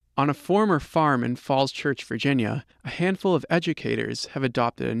On a former farm in Falls Church, Virginia, a handful of educators have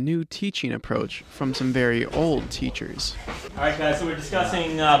adopted a new teaching approach from some very old teachers. All right, guys, so we're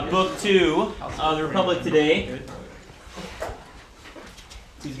discussing Book 2 of the Republic today.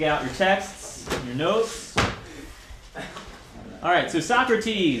 Please get out your texts, your notes. All right, so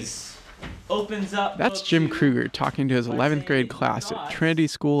Socrates opens up. That's Jim Kruger talking to his 11th grade class at Trinity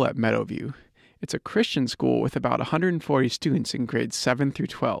School at Meadowview. It's a Christian school with about 140 students in grades 7 through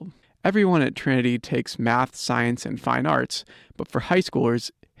 12. Everyone at Trinity takes math, science, and fine arts, but for high schoolers,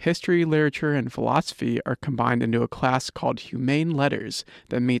 history, literature, and philosophy are combined into a class called Humane Letters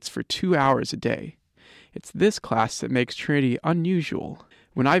that meets for 2 hours a day. It's this class that makes Trinity unusual.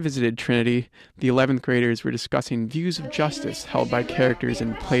 When I visited Trinity, the 11th graders were discussing views of justice held by characters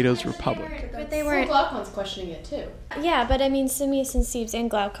in Plato's Republic. But they weren't. Glaucon's questioning it too. Yeah, but I mean, Simmias and Cebes and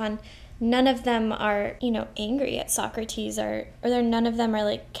Glaucon, none of them are, angry at Socrates, or none of them are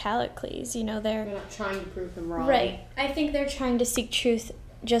like Callicles, they're not trying to prove him wrong. Right. I think they're trying to seek truth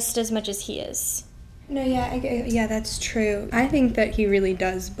just as much as he is. No, yeah, that's true. I think that he really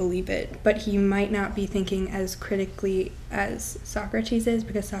does believe it, but he might not be thinking as critically as Socrates is,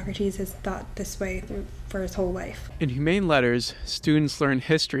 because Socrates has thought this way for his whole life. In Humane Letters, students learn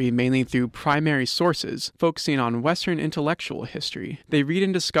history mainly through primary sources, focusing on Western intellectual history. They read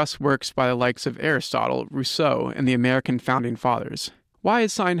and discuss works by the likes of Aristotle, Rousseau, and the American Founding Fathers. Why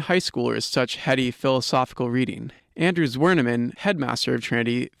assign high schoolers such heady philosophical reading? Andrew Zwerneman, headmaster of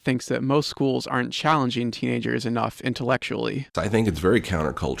Trinity, thinks that most schools aren't challenging teenagers enough intellectually. I think it's very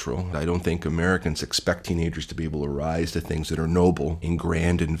countercultural. I don't think Americans expect teenagers to be able to rise to things that are noble and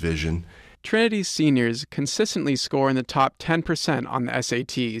grand in vision. Trinity's seniors consistently score in the top 10% on the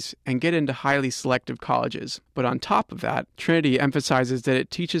SATs and get into highly selective colleges. But on top of that, Trinity emphasizes that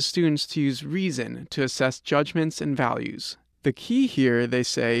it teaches students to use reason to assess judgments and values. The key here, they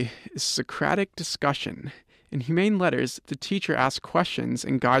say, is Socratic discussion. In Humane Letters, the teacher asks questions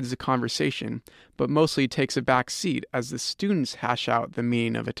and guides the conversation, but mostly takes a back seat as the students hash out the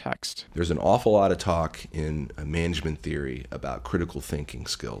meaning of a text. There's an awful lot of talk in management theory about critical thinking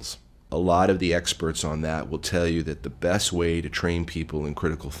skills. A lot of the experts on that will tell you that the best way to train people in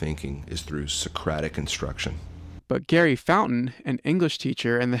critical thinking is through Socratic instruction. But Gary Fountain, an English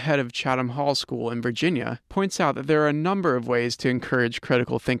teacher and the head of Chatham Hall School in Virginia, points out that there are a number of ways to encourage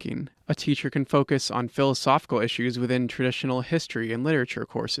critical thinking. A teacher can focus on philosophical issues within traditional history and literature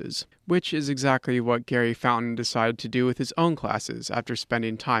courses, which is exactly what Gary Fountain decided to do with his own classes after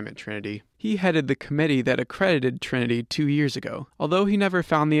spending time at Trinity. He headed the committee that accredited Trinity 2 years ago. Although he never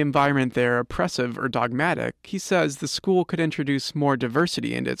found the environment there oppressive or dogmatic, he says the school could introduce more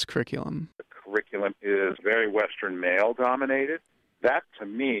diversity into its curriculum. Curriculum is very Western male-dominated. That, to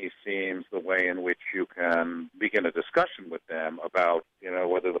me, seems the way in which you can begin a discussion with them about,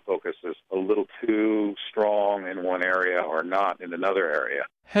 whether the focus is a little too strong in one area or not in another area.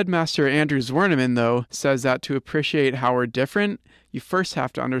 Headmaster Andrew Zwerneman, though, says that to appreciate how we're different, you first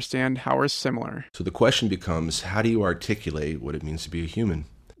have to understand how we're similar. So the question becomes, how do you articulate what it means to be a human?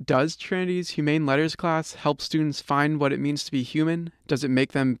 Does Trinity's Humane Letters class help students find what it means to be human? Does it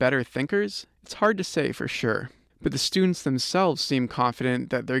make them better thinkers? It's hard to say for sure. But the students themselves seem confident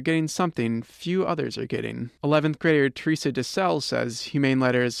that they're getting something few others are getting. 11th grader Teresa DeSalle says Humane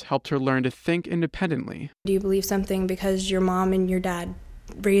Letters helped her learn to think independently. Do you believe something because your mom and your dad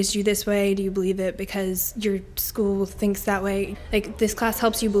raised you this way? Do you believe it because your school thinks that way? This class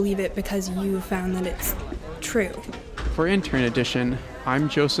helps you believe it because you found that it's true. For Intern Edition, I'm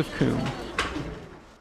Josef Kuhn.